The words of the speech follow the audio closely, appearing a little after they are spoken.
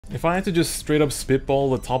If I had to just straight up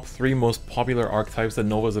spitball the top 3 most popular archetypes that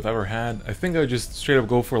Novas have ever had, I think I would just straight up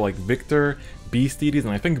go for like Victor, Beast Deities,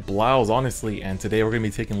 and I think Blaus, honestly, and today we're going to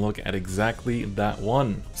be taking a look at exactly that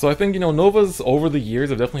one. So I think, you know, Novas over the years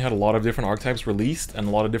have definitely had a lot of different archetypes released, and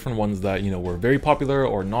a lot of different ones that, you know, were very popular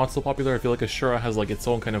or not so popular. I feel like Ashura has like its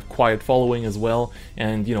own kind of quiet following as well,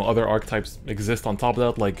 and, you know, other archetypes exist on top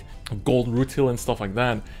of that, like Gold Rutil and stuff like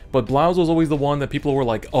that. But Blaus was always the one that people were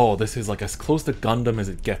like, oh, this is like as close to Gundam as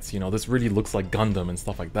it gets, you know, this really looks like Gundam and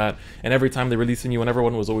stuff like that. And every time they released a new one,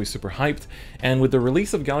 everyone was always super hyped. And with the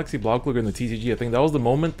release of Galaxy Blaukluger in the TCG, I think that was the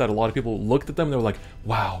moment that a lot of people looked at them and they were like,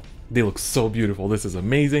 wow, they look so beautiful. This is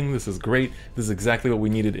amazing. This is great. This is exactly what we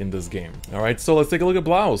needed in this game. All right, so let's take a look at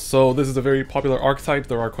Blaus. So this is a very popular archetype.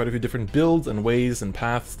 There are quite a few different builds and ways and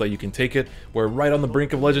paths that you can take it. We're right on the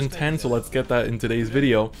brink of Legend 10, so let's get that in today's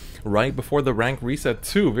video, right before the rank reset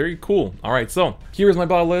too. Very cool. All right, so here's my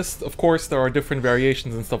battle list. Of course, there are different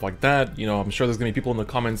variations and stuff like that. You know, I'm sure there's gonna be people in the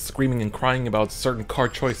comments screaming and crying about certain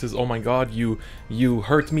card choices. Oh my god, you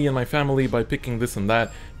hurt me and my family by picking this and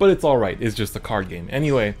that. But it's all right. It's just a card game.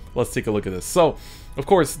 Anyway, let's take a look at this. So, of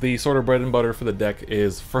course, the sort of bread and butter for the deck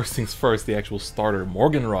is, first things first, the actual starter,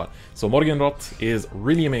 Morgenrot. So Morgenrot is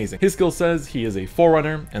really amazing. His skill says he is a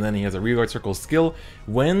Forerunner, and then he has a Rearguard Circle skill.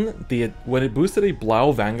 When it boosted a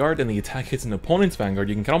Blau Vanguard and the attack hits an opponent's Vanguard,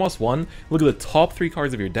 you can count almost one, look at the top 3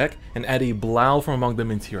 cards of your deck, and add a Blau from among them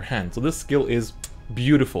into your hand. So this skill is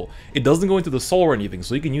beautiful. It doesn't go into the soul or anything,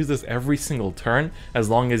 so you can use this every single turn as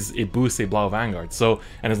long as it boosts a Blau Vanguard. So,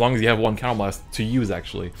 and as long as you have one Counterblast to use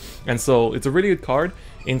actually. And so it's a really good card.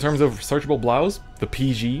 In terms of searchable Blaus, the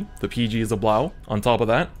PG is a Blau. On top of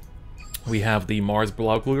that, we have the Mars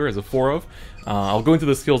Blaukluger as a 4 of. I'll go into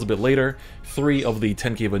the skills a bit later. 3 of the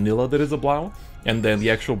 10k vanilla that is a Blau. And then the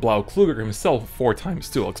actual Blaukluger himself 4 times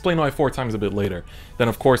too. I'll explain why 4 times a bit later. Then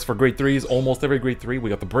of course for grade 3s, almost every grade 3, we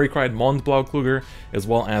got the Break Ride Mond Blaukluger, as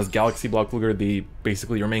well as Galaxy Blaukluger,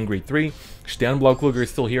 basically your main grade 3. Stern Blaukluger is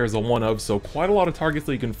still here as a 1 of, so quite a lot of targets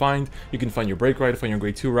that you can find. You can find your Break Ride, find your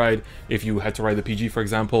grade 2 ride. If you had to ride the PG, for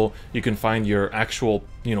example, you can find your actual,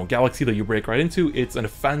 you know, Galaxy that you break right into. It's a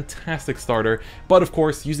fantastic starter, but of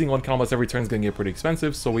course using one Counterblast every turn is going to get pretty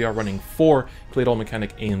expensive, so we are running 4 Claydol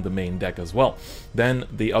Mechanic in the main deck as well. Then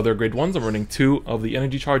the other grade 1s, I'm running 2 of the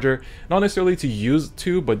Energy Charger, not necessarily to use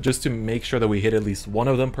 2, but just to make sure that we hit at least one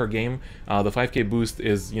of them per game. The 5k boost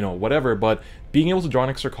is, you know, whatever, but being able to draw an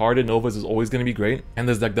extra card in Novas is always going to be great, and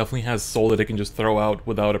this deck definitely has soul that it can just throw out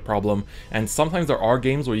without a problem. And sometimes there are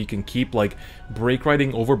games where you can keep like break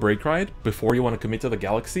riding over break ride before you want to commit to the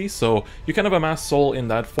Galaxy, so you kind of amass soul in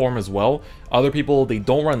that form as well. Other people, they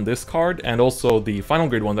don't run this card, and also the final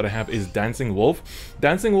grade 1 that I have is Dancing Wolf.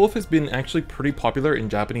 Dancing Wolf has been actually pretty popular in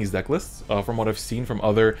Japanese deck lists, from what I've seen from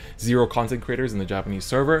other Zero content creators in the Japanese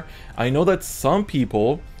server. I know that some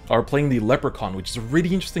people are playing the Leprechaun, which is a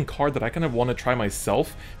really interesting card that I kind of want to try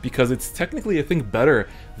myself, because it's technically, I think, better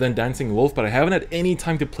than Dancing Wolf, but I haven't had any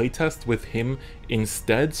time to playtest with him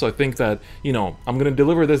instead, so I think that, you know, I'm going to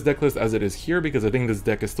deliver this deck list as it is here, because I think this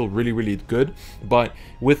deck is still really, really good. But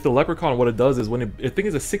with the Leprechaun, what it does is when I think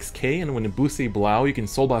it's a 6k, and when it boosts a Blau, you can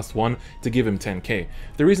Soul Blast 1 to give him 10k.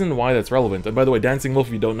 The reason why that's relevant, and by the way, Dancing Wolf,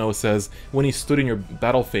 if you don't know, says when he stood in your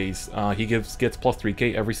battle phase, he gets plus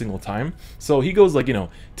 3k every single time. So he goes like, you know,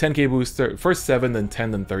 10k booster, first 7, then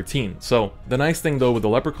 10, then 13. So the nice thing though with the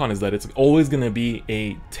Leprechaun is that it's always going to be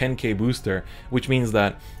a 10k booster, which means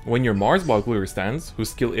that when your Mars Blaukluger stands, whose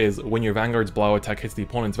skill is when your Vanguard's Blau attack hits the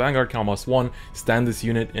opponent's Vanguard, count +1, stand this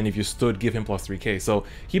unit, and if you stood, give him plus 3k. So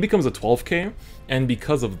he becomes a 12k, and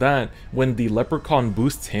because of that, when the Leprechaun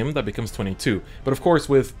boosts him, that becomes 22. But of course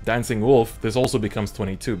with Dancing Wolf, this also becomes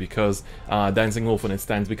 22, because Dancing Wolf when it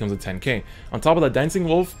stands becomes a 10k. On top of that, Dancing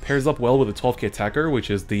Wolf pairs up well with a 12k attacker, which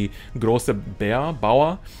is the Grosse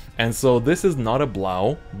Baua, and so this is not a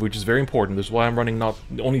Blau, which is very important. That's why I'm running not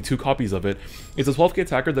only 2 copies of it. It's a 12k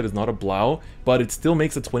attacker that is not a Blau, but it still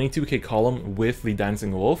makes a 22k column with the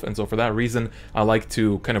Dancing Wolf, and so for that reason, I like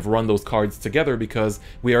to kind of run those cards together, because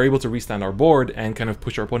we are able to restand our board and kind of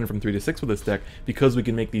push our opponent from 3 to 6 with this deck, because we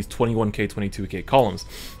can make these 21k, 22k columns.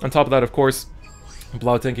 On top of that, of course,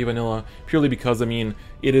 Blau 10k vanilla, purely because, I mean,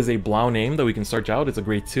 it is a Blau name that we can search out. It's a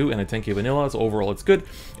grade 2 and a 10k vanilla, so overall it's good.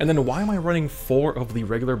 And then why am I running 4 of the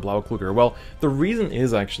regular Blaukluger? Well, the reason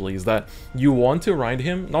is actually is that you want to ride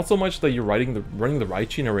him, not so much that you're running the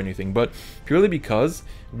Raiching or anything, but purely because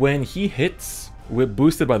when he hits, we're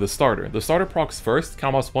boosted by the starter. The starter procs first,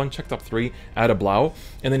 Counterblast 1, checked up 3, add a Blau,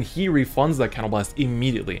 and then he refunds that Counterblast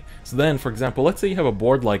immediately. So then, for example, let's say you have a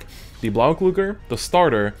board like the Blaukluger, the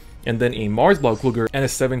starter, and then a Mars Blaukluger and a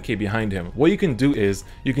 7k behind him. What you can do is,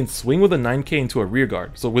 you can swing with a 9k into a rear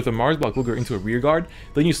guard. So with a Mars Blaukluger into a rear guard,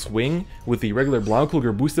 then you swing with the regular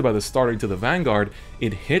Blaukluger boosted by the starter into the Vanguard,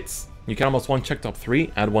 it hits, you can almost one check top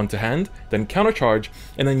 3, add 1 to hand, then countercharge,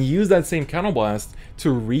 and then use that same counterblast to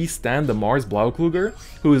re-stand the Mars Blaukluger,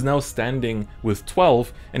 who is now standing with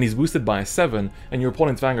 12, and he's boosted by a 7, and your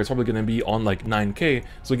opponent's Vanguard is probably going to be on like 9k,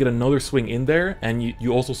 so you get another swing in there, and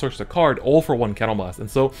you also search the card, all for 1 counterblast. And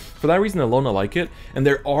so, for that reason alone, I like it, and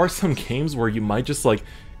there are some games where you might just like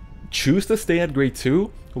choose to stay at grade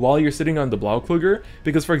 2 while you're sitting on the Blaukluger,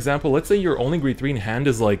 because for example, let's say your only grade 3 in hand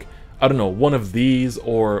is like, I don't know, one of these,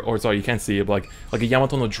 or sorry, you can't see it, but like a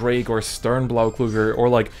Yamato no Drake, or a Stern Blaukluger, or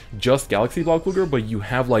like just Galaxy Blaukluger, but you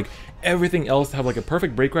have like everything else to have like a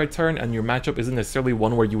perfect break ride turn, and your matchup isn't necessarily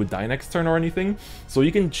one where you would die next turn or anything, so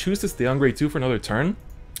you can choose to stay on grade 2 for another turn,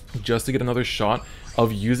 just to get another shot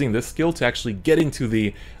of using this skill to actually get into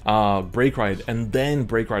the break ride and then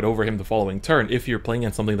break ride over him the following turn if you're playing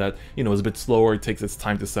at something that, you know, is a bit slower, it takes its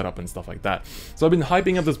time to set up and stuff like that. So I've been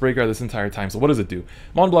hyping up this break ride this entire time. So what does it do?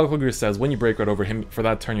 Mon Blaukluger says when you break ride over him for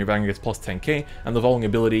that turn, your Vanguard gets plus 10k, and the following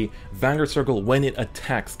ability, Vanguard Circle, when it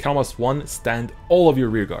attacks, count +1, stand all of your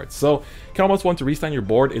rear guards. So count +1 to restand your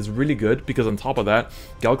board is really good, because on top of that,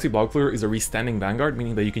 Galaxy Blaukluger is a restanding Vanguard,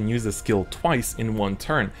 meaning that you can use the skill twice in one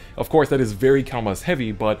turn. Of course, that is very count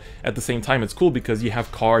heavy, but at the same time it's cool because you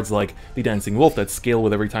have cards like the Dancing Wolf that scale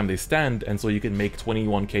with every time they stand, and so you can make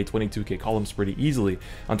 21k, 22k columns pretty easily.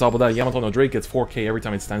 On top of that, Yamato no Drake gets 4k every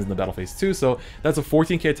time it stands in the battle phase too, so that's a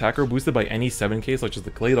 14k attacker boosted by any 7k such as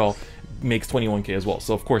the Claydol, makes 21k as well.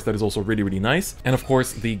 So of course that is also really, really nice. And of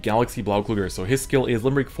course the Galaxy Blaukluger, so his skill is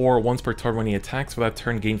Limerick 4, once per turn when he attacks. For that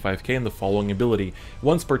turn, gain 5k, and the following ability,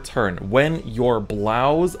 once per turn when your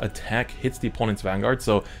Blaus attack hits the opponent's Vanguard,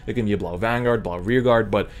 so it can be a Blau Vanguard, Blau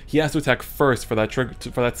Rearguard, but he has to attack first for that trigger,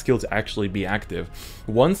 for that skill to actually be active.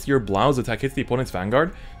 Once your Blaus attack hits the opponent's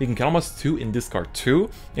Vanguard, you can count +2 and discard 2,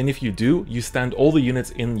 and if you do, you stand all the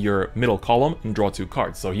units in your middle column and draw 2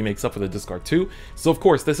 cards, so he makes up for the discard 2. So of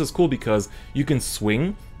course this is cool because you can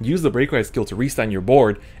swing, use the break ride skill to restand your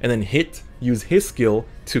board, and then use his skill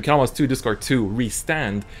to count +2, discard 2,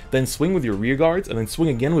 restand, then swing with your rear guards, and then swing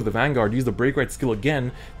again with the Vanguard, use the break ride skill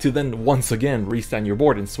again to then once again restand your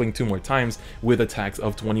board and swing 2 more times with attacks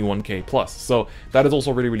of 21k plus. So that is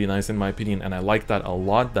also really, really nice in my opinion, and I like that a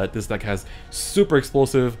lot, that this deck has super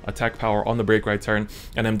explosive attack power on the break ride turn,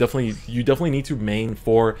 and you definitely need to main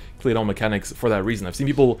for Claydol mechanics for that reason. I've seen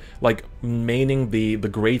people like maining the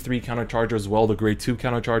grade 3 counter charger as well, the grade 2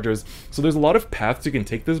 counter chargers, so there's a lot of paths you can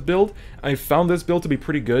take this build. I found this build to be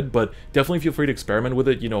pretty good, but definitely feel free to experiment with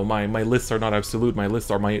it. You know, my lists are not absolute, my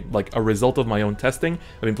lists are like a result of my own testing.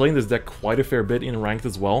 I've been playing this deck quite a fair bit in ranked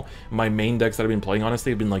as well. My main decks that I've been playing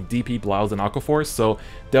honestly have been like DP, Blaus, and Aquaforce, so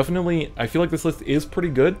definitely I feel like this list is pretty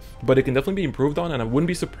good, but it can definitely be improved on, and I wouldn't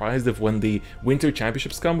be surprised if when the Winter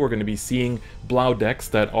Championships come, we're going to be seeing Blau decks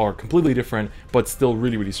that are completely different, but still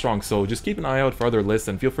really, really strong. So just keep an eye out for other lists,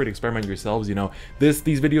 and feel free to experiment yourselves. You know, these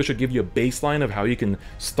videos should give you a baseline of how you can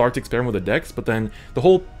start to experiment with the decks, but then the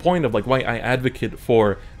whole point of like why I advocate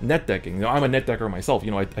for net decking, you know, I'm a net decker myself,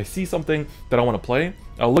 you know, I see something that I want to play,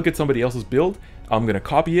 I'll look at somebody else's build, I'm going to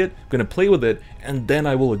copy it, going to play with it, and then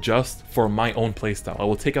I will adjust for my own playstyle. I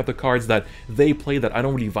will take out the cards that they play that I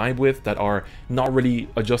don't really vibe with, that are not really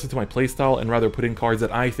adjusted to my playstyle, and rather put in cards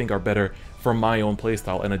that I think are better for my own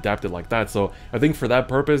playstyle and adapt it like that. So I think for that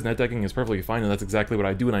purpose, net decking is perfectly fine, and that's exactly what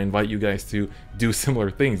I do, and I invite you guys to do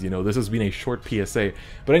similar things. You know, this has been a short PSA.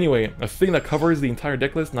 But anyway, a thing that covers the entire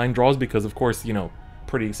deck list, 9 draws, because of course, you know,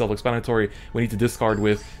 pretty self-explanatory. We need to discard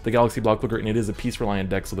with the Galaxy Blaukluger, and it is a piece-reliant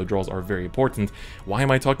deck, so the draws are very important. Why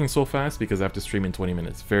am I talking so fast? Because I have to stream in 20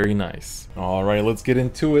 minutes. Very nice. Alright, let's get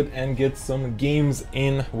into it and get some games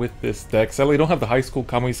in with this deck. Sadly, I don't have the high school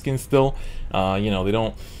Kamui skin still. You know, they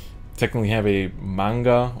don't technically have a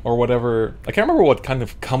manga or whatever. I can't remember what kind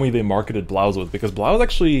of Kamui they marketed Blaus with, because Blaus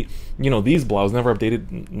actually, you know, these Blaus never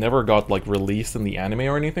updated, never got like released in the anime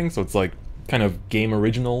or anything, so it's like kind of game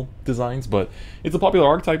original designs, but it's a popular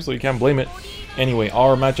archetype, so you can't blame it. Anyway,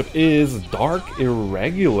 our matchup is Dark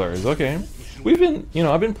Irregulars. Okay, we've been, you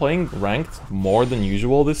know, I've been playing ranked more than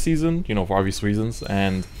usual this season, you know, for obvious reasons,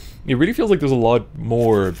 and it really feels like there's a lot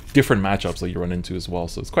more different matchups that you run into as well,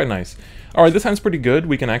 so it's quite nice. Alright, this hand's pretty good.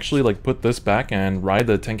 We can actually like put this back and ride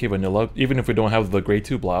the 10k vanilla, even if we don't have the grade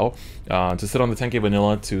 2 Blau, to sit on the 10k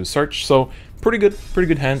vanilla to search, so pretty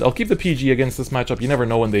good hand. I'll keep the PG against this matchup. You never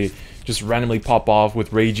know when they just randomly pop off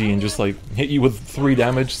with Reiji and just like hit you with 3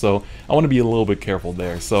 damage, so I want to be a little bit careful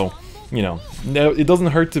there. So, you know, it doesn't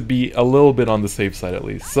hurt to be a little bit on the safe side at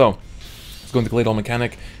least. So Let's go into Glade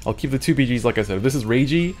Mechanic. I'll keep the 2 PGs like I said. If this is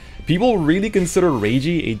Reiji, people really consider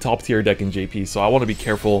Reiji a top tier deck in JP, so I want to be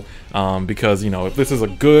careful because, you know, if this is a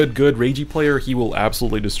good Reiji player, he will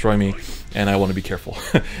absolutely destroy me, and I want to be careful.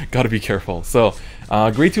 Gotta be careful. So,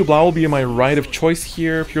 Grade 2 Blau will be my right of choice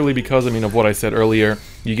here, purely because, I mean, of what I said earlier.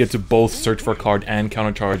 You get to both search for a card and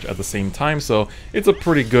countercharge at the same time, so it's a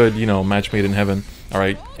pretty good, you know, match made in heaven.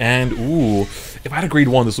 Alright, and, ooh, if I had a Grade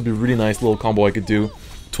 1, this would be a really nice little combo I could do.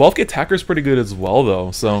 12k attacker is pretty good as well, though,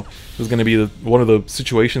 so this is going to be one of the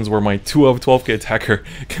situations where my 2 of 12k attacker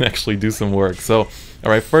can actually do some work. So,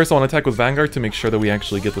 alright, first I want to attack with Vanguard to make sure that we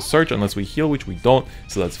actually get the search, unless we heal, which we don't,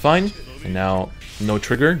 so that's fine. And now, no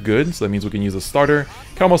trigger, good, so that means we can use a starter.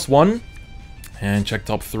 Almost 1, and check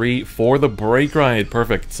top 3 for the break ride,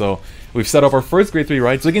 perfect. So, we've set up our first grade 3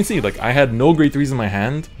 ride, so you can see, like, I had no grade 3s in my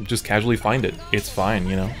hand, just casually find it. It's fine,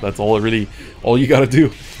 you know, that's all you gotta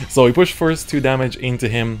do. So we push first 2 damage into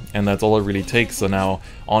him, and that's all it really takes. So now,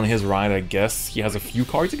 on his ride, I guess, he has a few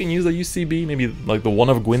cards he can use at UCB, maybe like the one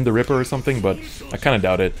of Gwyn the Ripper or something, but I kinda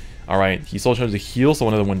doubt it. Alright, he soul charged to heal, so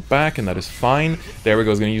one of them went back, and that is fine. There we go,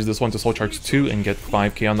 he's gonna use this one to soul charge 2 and get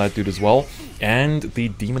 5k on that dude as well. And the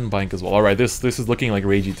Demon Bike as well. Alright, this is looking like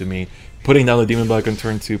Reiji to me. Putting down the Demon Bike on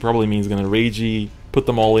turn 2 probably means gonna Reiji, put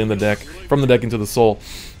them all in the deck, from the deck into the soul.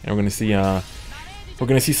 And we're gonna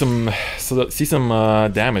see some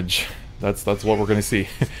damage. That's what we're gonna see.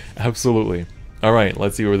 Absolutely. Alright,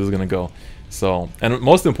 let's see where this is gonna go. So, and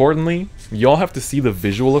most importantly, y'all have to see the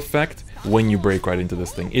visual effect when you break right into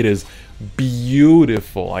this thing. It is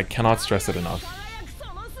beautiful. I cannot stress it enough.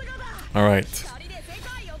 Alright.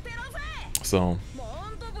 So,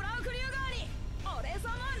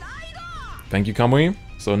 thank you, Kamui.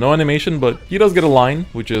 So no animation, but he does get a line,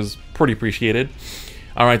 which is pretty appreciated.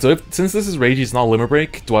 Alright, so since this is Reiji, it's not Limit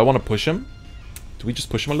Break, do I want to push him? Do we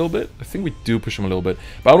just push him a little bit? I think we do push him a little bit.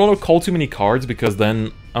 But I don't want to call too many cards, because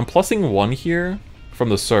then I'm plussing 1 here from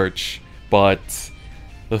the search. But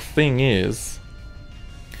the thing is,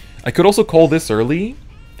 I could also call this early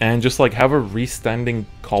and just like have a restanding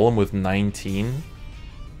column with 19.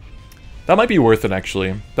 That might be worth it,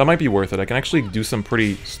 actually. That might be worth it. I can actually do some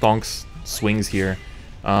pretty stonks swings here.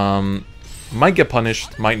 Might get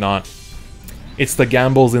punished, might not. It's the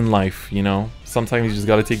gambles in life, you know? Sometimes you just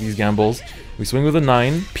gotta take these gambles. We swing with a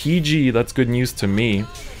 9. PG, that's good news to me.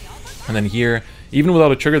 And then here, even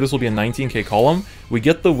without a trigger, this will be a 19k column. We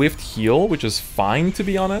get the whiffed heal, which is fine, to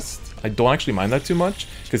be honest. I don't actually mind that too much,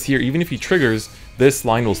 because here, even if he triggers, this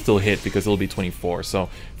line will still hit because it'll be 24. So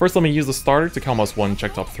first let me use the starter to count +1,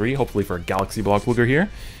 check top 3, hopefully for a Galaxy Blaukluger here.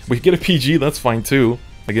 We get a PG, that's fine too.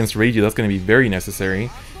 Against Reiji, that's going to be very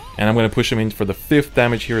necessary. And I'm going to push him in for the 5th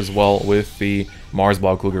damage here as well with the Mars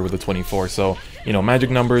Blaukluger with the 24. So, you know,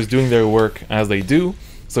 magic numbers doing their work as they do.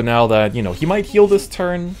 So now that, you know, he might heal this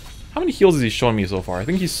turn. How many heals has he shown me so far? I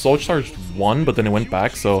think he's soul charged 1, but then it went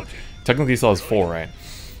back, so technically he still has 4, right?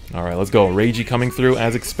 Alright, let's go. Reiji coming through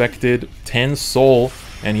as expected. 10 soul,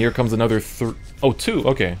 and here comes another 2,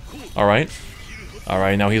 okay. Alright.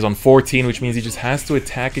 Alright, now he's on 14, which means he just has to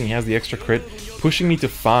attack and he has the extra crit, pushing me to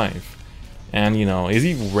 5. And, you know, is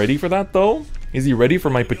he ready for that, though? Is he ready for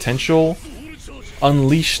my potential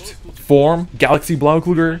unleashed form? Galaxy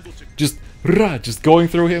Blaukluger? Just going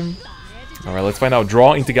through him? Alright, let's find out.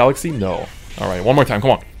 Draw into Galaxy? No. Alright, one more time.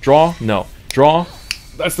 Come on. Draw? No. Draw?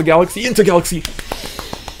 That's the Galaxy. Into Galaxy!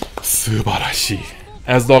 Subarashi.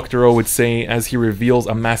 As Dr. O would say as he reveals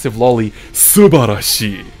a massive lolly.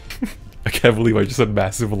 Subarashi! I can't believe I just said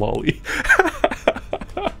massive lolly.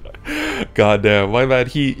 God damn, my man,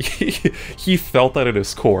 he felt that at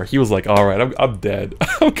his core. He was like, alright, I'm dead.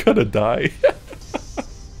 I'm gonna die.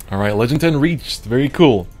 Alright, Legend 10 reached. Very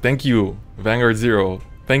cool. Thank you, Vanguard 0.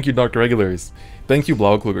 Thank you, Dr. Regulars. Thank you,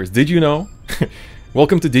 Blauklugers. Did you know?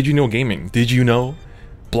 Welcome to Did You Know Gaming. Did you know?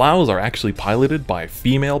 Blaus are actually piloted by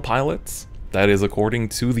female pilots. That is according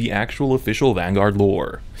to the actual official Vanguard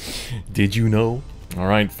lore. Did you know?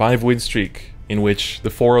 Alright, 5 win streak, in which the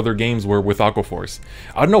 4 other games were with Aquaforce.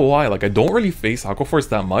 I don't know why, like, I don't really face Aquaforce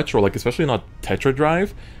that much, or like, especially not Tetra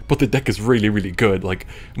Drive, but the deck is really, really good. Like,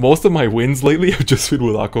 most of my wins lately have just been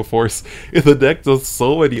with Aquaforce. The deck does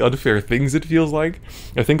so many unfair things, it feels like.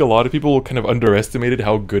 I think a lot of people kind of underestimated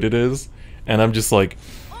how good it is, and I'm just like,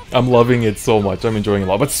 I'm loving it so much. I'm enjoying it a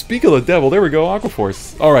lot. But speak of the devil, there we go,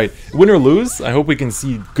 Aquaforce. Alright, win or lose, I hope we can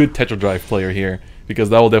see good Tetra Drive player here, because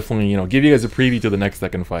that will definitely, you know, give you guys a preview to the next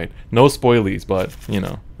second fight. No spoilies, but, you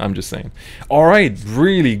know, I'm just saying. Alright,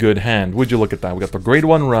 really good hand. Would you look at that? We got the grade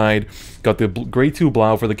 1 ride, got the grade 2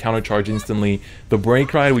 Blau for the counter charge instantly, the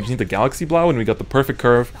break ride, we just need the Galaxy Blau, and we got the perfect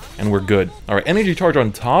curve, and we're good. Alright, energy charge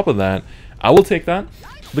on top of that, I will take that.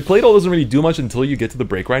 The Claydol doesn't really do much until you get to the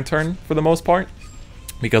break ride turn, for the most part.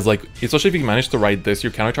 Because, like, especially if you manage to ride this,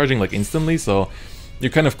 you're countercharging, like, instantly, so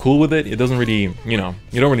you're kind of cool with it. It doesn't really, you know,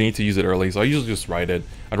 you don't really need to use it early, so I usually just ride it.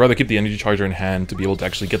 I'd rather keep the energy charger in hand to be able to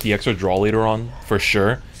actually get the extra draw later on, for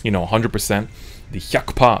sure. You know, 100%. The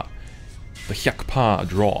Hyakpa. The Hyakpa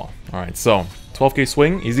draw. Alright, so, 12k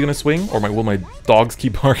swing. Is he gonna swing? Or will my dogs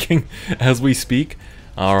keep barking as we speak?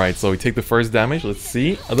 Alright, so we take the first damage. Let's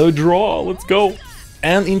see. The draw. Let's go.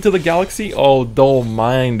 And into the Galaxy? Oh, don't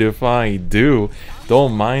mind if I do.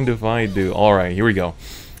 Don't mind if I do. Alright, here we go.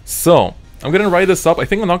 So, I'm gonna ride this up. I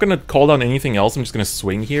think I'm not gonna call down anything else. I'm just gonna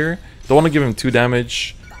swing here. Don't want to give him 2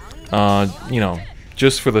 damage. You know,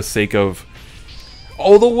 just for the sake of...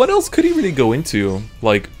 Although, what else could he really go into?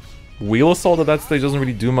 Like, Wheel Assault at that stage doesn't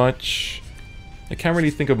really do much. I can't really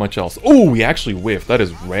think of much else. Oh, we actually whiffed. That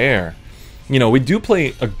is rare. You know, we do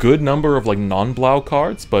play a good number of, like, non-Blau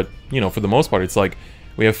cards, but, you know, for the most part, it's like,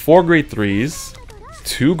 we have 4 grade 3s,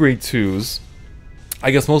 2 grade 2s,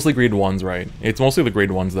 I guess mostly grade 1s, right? It's mostly the grade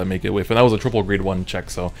 1s that make it whiff, and that was a triple grade 1 check,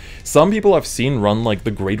 so... Some people I've seen run, like,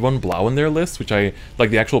 the grade 1 Blau in their list, which I... like,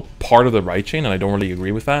 the actual part of the right chain, and I don't really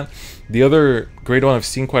agree with that. The other grade 1 I've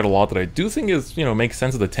seen quite a lot that I do think is, you know, makes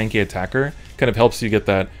sense as a 10k attacker. Kind of helps you get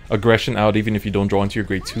that aggression out even if you don't draw into your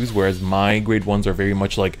grade 2s, whereas my grade 1s are very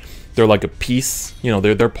much like... They're like a piece, you know,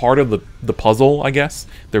 they're part of the puzzle, I guess.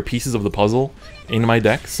 They're pieces of the puzzle in my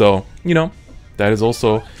deck, so, you know, that is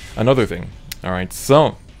also another thing. Alright,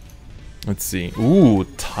 so, let's see. Ooh,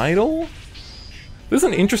 title? This is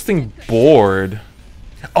an interesting board.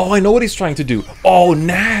 Oh, I know what he's trying to do. Oh,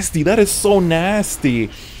 nasty. That is so nasty.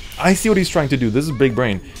 I see what he's trying to do. This is big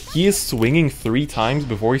brain. He is swinging 3 times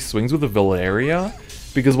before he swings with the Valeria.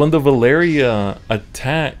 Because when the Valeria's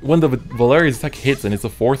attack hits and it's a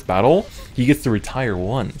 4th battle, he gets to retire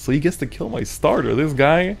 1. So he gets to kill my starter. This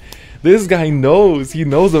guy knows. He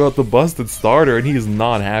knows about the busted starter and he is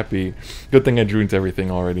not happy. Good thing I drew into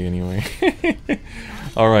everything already anyway.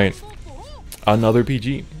 Alright. Another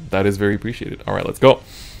PG. That is very appreciated. Alright, let's go.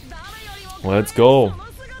 Let's go.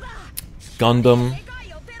 Gundam.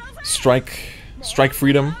 Strike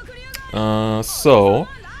Freedom. So...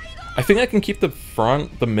 I think I can keep the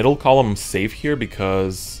middle column safe here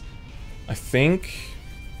because I think...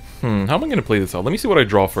 how am I going to play this out? Let me see what I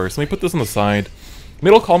draw first. Let me put this on the side.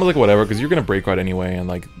 Middle column is like whatever because you're going to break right anyway. And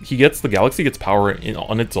like the Galaxy gets power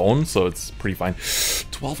on its own, so it's pretty fine.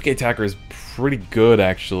 12k attacker is pretty good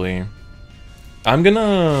actually. I'm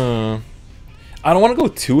gonna... I don't want to go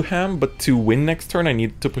too ham, but to win next turn I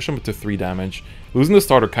need to push him to 3 damage. Losing the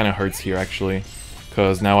starter kind of hurts here actually.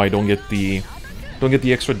 Because now I don't get the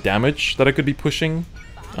extra damage that I could be pushing,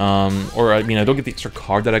 or I mean I don't get the extra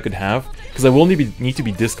card that I could have, because I will need to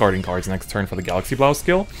be discarding cards next turn for the Galaxy Blaus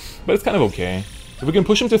skill, but it's kind of okay. If we can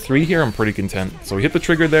push him to 3 here, I'm pretty content. So we hit the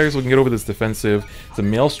trigger there so we can get over this defensive. It's a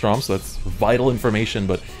Maelstrom, so that's vital information,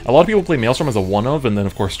 but a lot of people play Maelstrom as a one-of, and then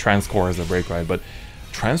of course Transcore as a break ride, but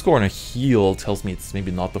Transcore on a heal tells me it's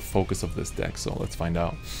maybe not the focus of this deck, so let's find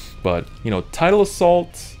out. But, you know, Tidal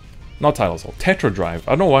Assault... Not Tidal Assault, Tetra Drive.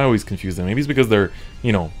 I don't know why I always confuse them. Maybe it's because they're,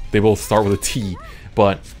 you know, they both start with a T.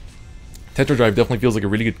 But Tetra Drive definitely feels like a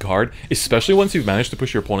really good card, especially once you've managed to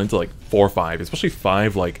push your opponent to like 4 or 5. Especially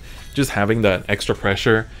 5, like, just having that extra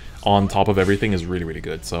pressure on top of everything is really, really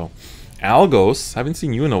good. So, Algos, haven't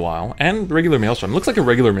seen you in a while. And regular Maelstrom. Looks like a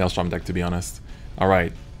regular Maelstrom deck, to be honest.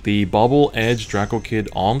 Alright, the Bubble Edge Draco Kid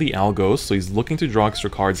on the Algos. So he's looking to draw extra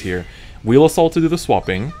cards here. Wheel Assault to do the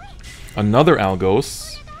swapping. Another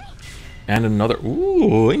Algos. And another...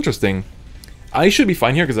 Ooh, interesting. I should be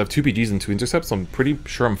fine here because I have 2 PGs and 2 intercepts, so I'm pretty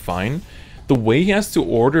sure I'm fine. The way he has to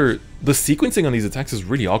order... The sequencing on these attacks is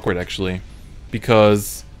really awkward, actually.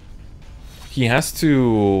 Because... He has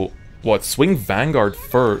to... What? Swing Vanguard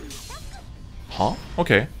first. Huh?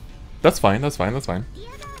 Okay. That's fine, that's fine, that's fine.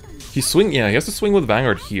 He has to swing with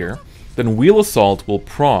Vanguard here. Then Wheel Assault will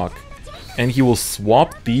proc. And he will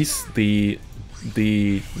swap the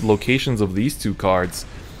locations of these 2 cards.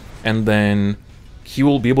 And then he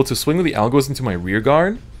will be able to swing with the Algos into my rear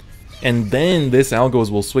guard. And then this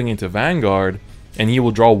Algos will swing into Vanguard. And he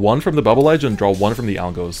will draw 1 from the Bubble Edge and draw 1 from the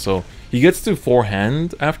Algos. So he gets to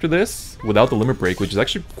 4-hand after this without the limit break, which is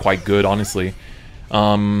actually quite good, honestly.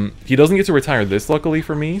 He doesn't get to retire this, luckily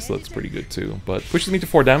for me, so that's pretty good too. But pushes me to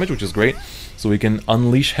 4 damage, which is great. So we can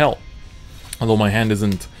unleash hell. Although my hand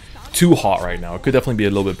isn't too hot right now. It could definitely be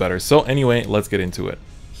a little bit better. So anyway, let's get into it.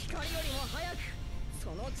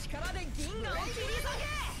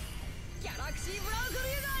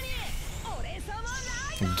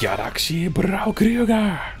 Galaxy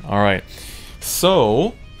Blaukluger. Alright,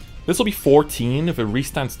 so this will be 14. If it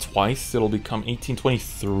restands twice, it'll become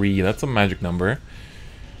 1823. That's a magic number.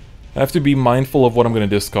 I have to be mindful of what I'm going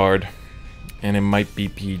to discard. And it might be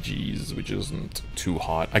PGs, which isn't too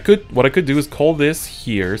hot. What I could do is call this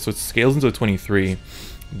here, so it scales into a 23.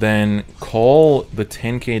 Then call the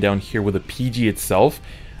 10k down here with a PG itself.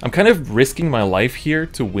 I'm kind of risking my life here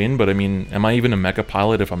to win, but I mean, am I even a mecha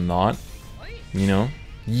pilot if I'm not? You know?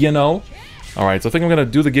 You know? Alright, so I think I'm going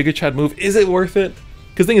to do the Giga Chad move. Is it worth it?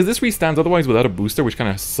 Because the thing is, this restands otherwise without a booster, which kind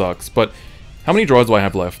of sucks. But how many draws do I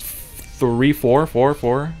have left? 3, 4, 4,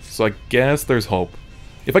 4? So I guess there's hope.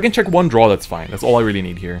 If I can check one draw, that's fine. That's all I really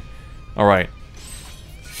need here. Alright.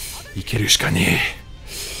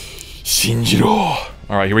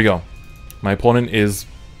 Alright, here we go. My opponent is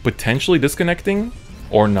potentially disconnecting,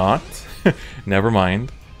 or not. Never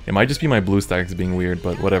mind. It might just be my blue stacks being weird,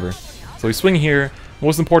 but whatever. So we swing here.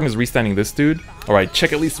 Most important is restanding this dude. Alright,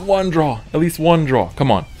 check at least one draw. At least one draw.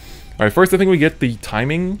 Come on. Alright, first I think we get the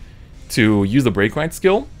timing to use the break ride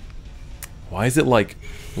skill. Why is it like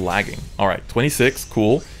lagging? Alright, 26,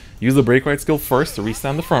 cool. Use the break ride skill first to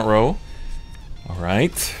restand the front row.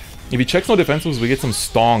 Alright. If he checks no defensives, we get some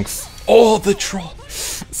stonks. Oh, the troll!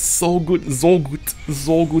 So good, so good,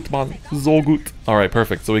 so good, man, so good. Alright,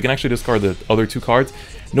 perfect. So we can actually discard the other 2 cards.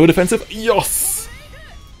 No defensive, yes!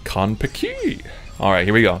 Kanpeki. Alright,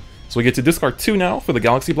 here we go. So we get to discard 2 now for the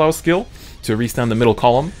Galaxy Blaus skill to restand the middle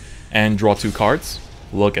column and draw 2 cards.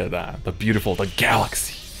 Look at that, the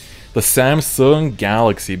Galaxy. The Samsung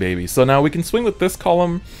Galaxy, baby. So now we can swing with this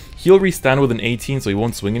column. He'll restand with an 18, so he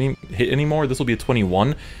won't hit anymore. This will be a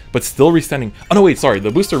 21, but still restanding. Oh no, wait, sorry.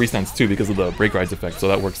 The booster restands too because of the break rides effect, so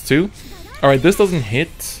that works too. Alright, this doesn't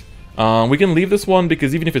hit. We can leave this one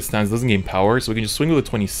because even if it stands, it doesn't gain power, so we can just swing with a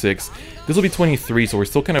 26. This will be 23, so we're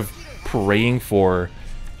still kind of praying for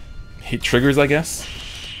hit triggers, I guess.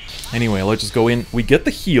 Anyway, let's just go in. We get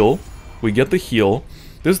the heal.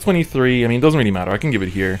 This is 23. I mean, it doesn't really matter. I can give it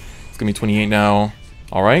here. It's gonna be 28 now.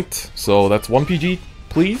 Alright, so that's 1 PG,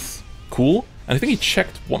 please. Cool. And I think he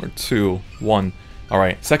checked 1 or 2. 1.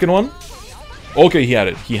 Alright, second one. Okay, he had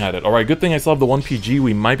it. Alright, good thing I still have the 1 PG.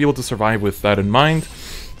 We might be able to survive with that in mind.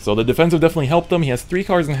 So the defensive definitely helped him. He has 3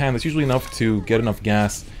 cards in hand. That's usually enough to get enough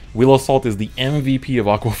gas. Wheel Assault is the MVP of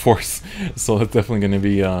Aqua Force. So that's definitely going to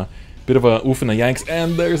be a bit of a oof and a yanks.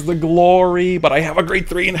 And there's the glory. But I have a grade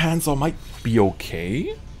 3 in hand, so I might be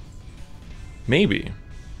okay. Maybe.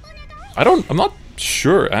 I'm not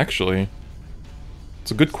sure, actually.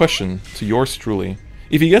 It's a good question to yours truly.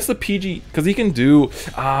 If he gets the PG, because he can do...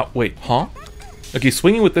 wait, huh? Okay,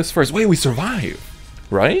 swinging with this first. Wait, we survive,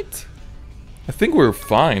 right? I think we're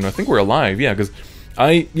fine. I think we're alive, yeah, because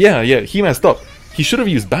yeah, he messed up. He should have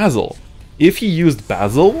used Basil. If he used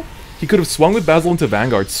Basil, he could have swung with Basil into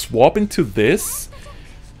Vanguard, swap into this.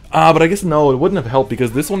 But I guess no, it wouldn't have helped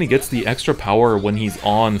because this only gets the extra power when he's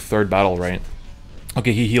on 3rd battle, right?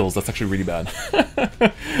 Okay, he heals. That's actually really bad.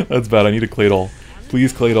 That's bad. I need a Claydol.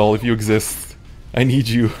 Please, Claydol, if you exist. I need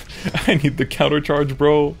you. I need the counter charge,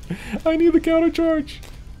 bro. I need the counter charge.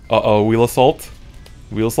 Uh-oh, Wheel Assault.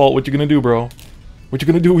 Wheel Assault, what you gonna do, bro? What you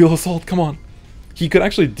gonna do, Wheel Assault? Come on. He could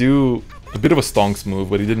actually do a bit of a stonks move,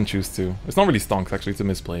 but he didn't choose to. It's not really stonks, actually. It's a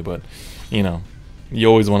misplay, but, you know. You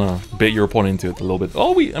always want to bait your opponent into it a little bit.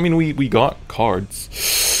 Oh, we got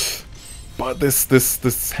cards. But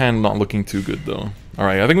this hand not looking too good, though.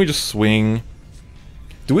 Alright, I think we just swing.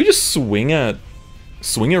 Do we just swing at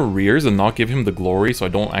rears and not give him the glory so I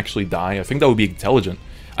don't actually die? I think that would be intelligent.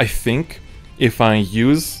 I think if I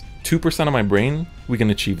use 2% of my brain, we can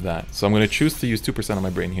achieve that. So I'm going to choose to use 2% of my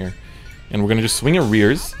brain here. And we're going to just swing at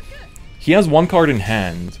rears. He has 1 card in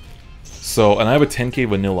hand. So, and I have a 10k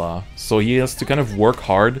vanilla. So he has to kind of work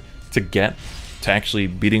hard to get to actually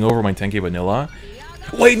beating over my 10k vanilla.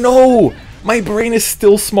 Wait, no! My brain is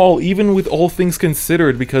still small, even with all things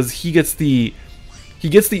considered, because he gets the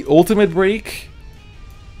ultimate break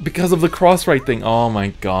because of the cross-right thing. Oh my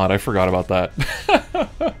god, I forgot about that.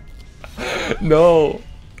 No.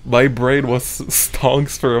 My brain was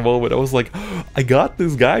stonks for a moment. I was like, I got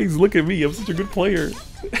this, guys. Look at me. I'm such a good player.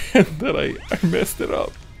 And then I messed it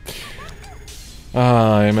up.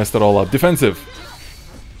 I messed it all up. Defensive.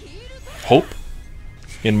 Hope.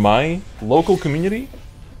 In my local community.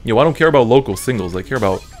 Yo, I don't care about local singles. I care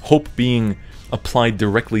about hope being applied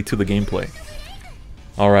directly to the gameplay.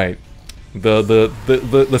 Alright.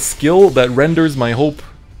 The skill that renders my hope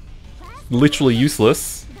literally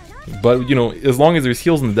useless. But, you know, as long as there's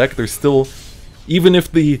heals in the deck, there's still... Even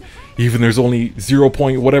there's only 0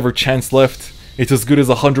 point whatever chance left, it's as good as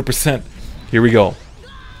 100%. Here we go.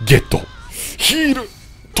 Geto. Hir.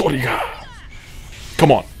 Toriga.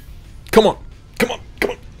 Come on. Come on. Come on.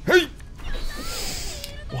 Come on. Hey!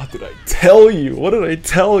 What did I tell you? What did I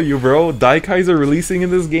tell you, bro? Daikaiser releasing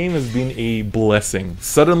in this game has been a blessing.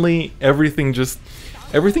 Suddenly, everything just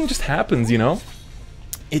happens, you know?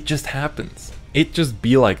 It just happens. It just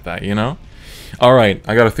be like that, you know? Alright,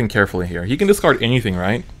 I gotta think carefully here. He can discard anything,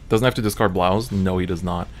 right? Doesn't have to discard Blaus? No, he does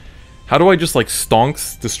not. How do I just, like,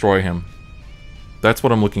 stonks destroy him? That's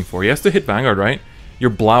what I'm looking for. He has to hit Vanguard, right? Your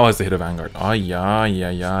Blau has to hit a Vanguard. Ah, yeah.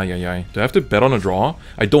 Do I have to bet on a draw?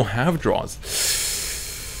 I don't have draws.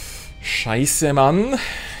 Scheiße, Mann.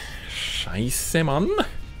 Scheiße, Mann.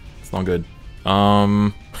 It's not good.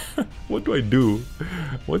 What do I do?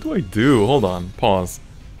 What do I do? Hold on. Pause.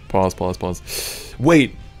 Pause.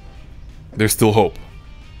 Wait. There's still hope.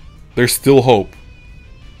 There's still hope.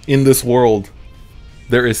 In this world,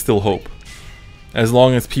 there is still hope. As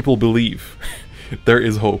long as people believe, there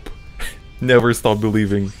is hope. Never stop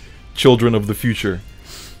believing. Children of the future.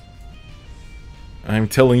 I'm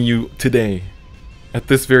telling you today, at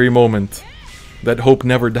this very moment, that hope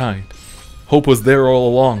never died. Hope was there all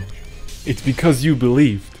along. It's because you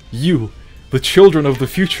believed. You, the children of the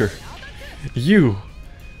future. You,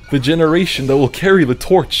 the generation that will carry the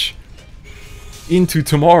torch into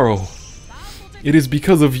tomorrow. It is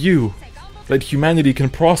because of you that humanity can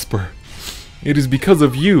prosper. It is because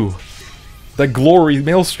of you that glory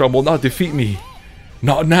maelstrom will not defeat me.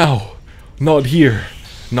 Not now. Not here.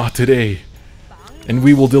 Not today. And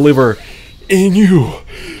we will deliver in you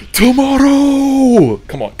tomorrow.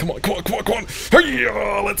 Come on. Hey,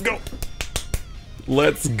 let's go.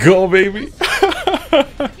 Let's go, baby.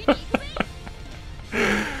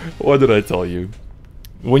 What did I tell you?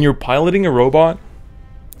 When you're piloting a robot,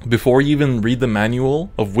 before you even read the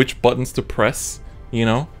manual of which buttons to press, you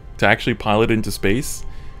know, to actually pilot into space,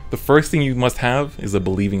 the first thing you must have is a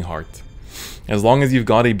believing heart. As long as you've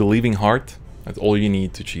got a believing heart, that's all you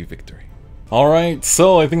need to achieve victory. Alright,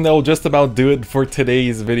 so I think that will just about do it for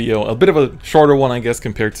today's video. A bit of a shorter one, I guess,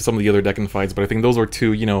 compared to some of the other Decken fights, but I think those are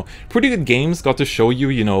two, you know, pretty good games. Got to show you,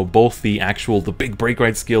 you know, both the big break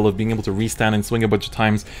ride skill of being able to restand and swing a bunch of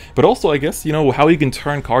times, but also, I guess, you know, how you can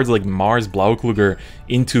turn cards like Mars Blaukluger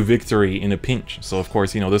into victory in a pinch. So, of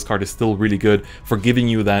course, you know, this card is still really good for giving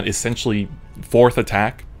you that essentially fourth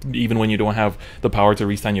attack, even when you don't have the power to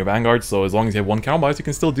restand your Vanguard. So as long as you have one counter blast, you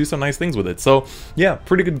can still do some nice things with it. So yeah,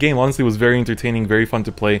 pretty good game. Honestly, it was very entertaining, very fun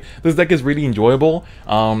to play. This deck is really enjoyable.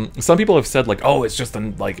 Some people have said like, oh, it's just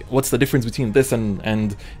like, what's the difference between this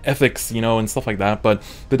and ethics, you know, and stuff like that. But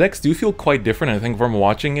the decks do feel quite different. I think from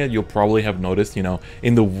watching it, you'll probably have noticed, you know,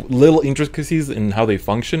 in the little intricacies in how they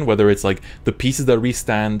function, whether it's like the pieces that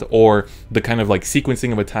restand or the kind of like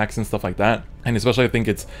sequencing of attacks and stuff like that. And especially I think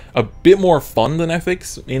it's a bit more fun than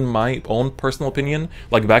ethics, in my own personal opinion.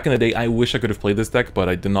 Like back in the day, I wish I could have played this deck, but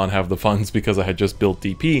I did not have the funds because I had just built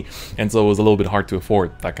DP, and so it was a little bit hard to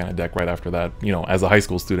afford that kind of deck right after that, you know, as a high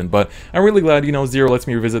school student. But I'm really glad, you know, Zero lets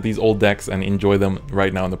me revisit these old decks and enjoy them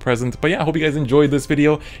right now in the present. But yeah, I hope you guys enjoyed this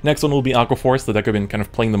video. Next one will be Aqua Force, the deck I've been kind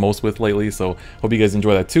of playing the most with lately, so hope you guys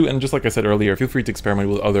enjoy that too. And just like I said earlier, feel free to experiment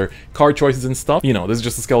with other card choices and stuff. You know, this is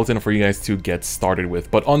just a skeleton for you guys to get started with.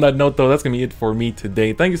 But on that note though, that's gonna be it for me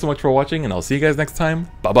today. Thank you so much for watching, and I'll see you guys next time.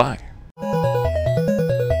 Bye bye.